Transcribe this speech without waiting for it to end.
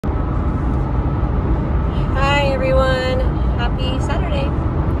everyone. Happy Saturday.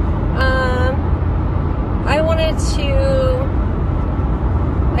 I wanted to,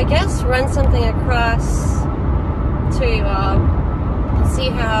 I guess, run something across to you all and see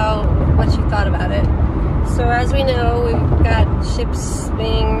what you thought about it. So as we know, we've got ships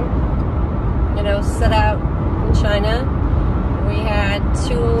being, set out in China. We had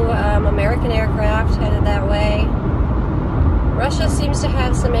 2 American aircraft headed that way. Russia seems to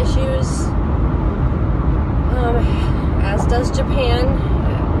have some issues, as does Japan,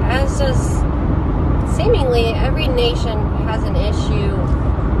 as does seemingly every nation has an issue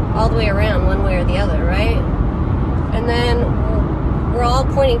all the way around, one way or the other, right? And then we're all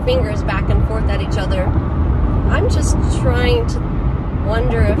pointing fingers back and forth at each other. I'm just trying to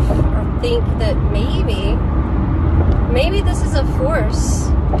wonder or think that maybe this is a force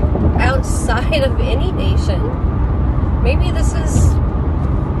outside of any nation. Maybe this is,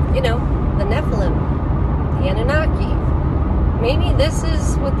 the Nephilim, the Anunnaki. Maybe this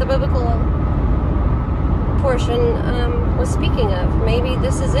is what the biblical portion was speaking of. Maybe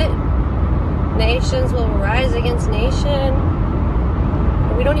this is it. Nations will rise against nation.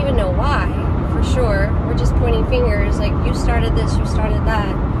 We don't even know why, for sure. We're just pointing fingers like, you started this, you started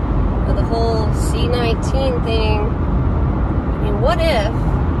that. Or the whole C-19 thing. I mean, what if,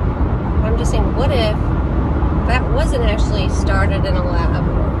 I'm just saying, what if that wasn't actually started in a lab?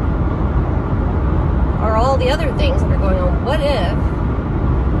 Or all the other things that are going on. What if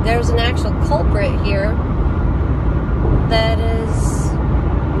there's an actual culprit here that is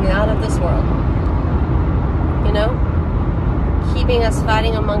out of this world? Keeping us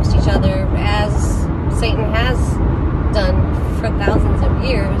fighting amongst each other as Satan has done for thousands of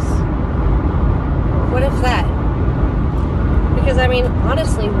years. What if that? Because,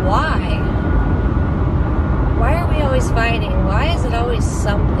 honestly, why? Why are we always fighting? Why is it always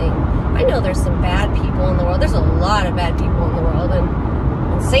something? I know there's some bad people in the world. There's a lot of bad people in the world, and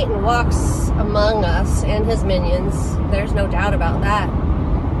Satan walks among us and his minions. There's no doubt about that.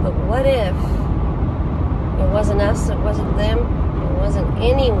 But what if it wasn't us, it wasn't them, it wasn't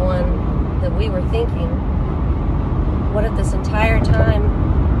anyone that we were thinking? What if this entire time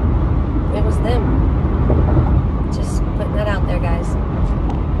it was them? Just putting that out there, guys.